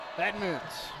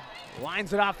Edmonds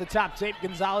lines it off the top tape.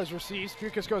 Gonzales receives.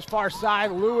 Pukas goes far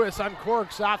side. Lewis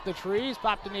uncorks off the trees.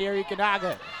 Popped in the air.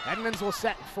 Ikanaga. Edmonds will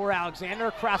set for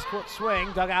Alexander. Cross-court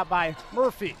swing. Dug out by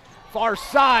Murphy. Far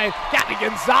side. Gabby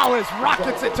Gonzales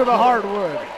rockets it to the hardwood.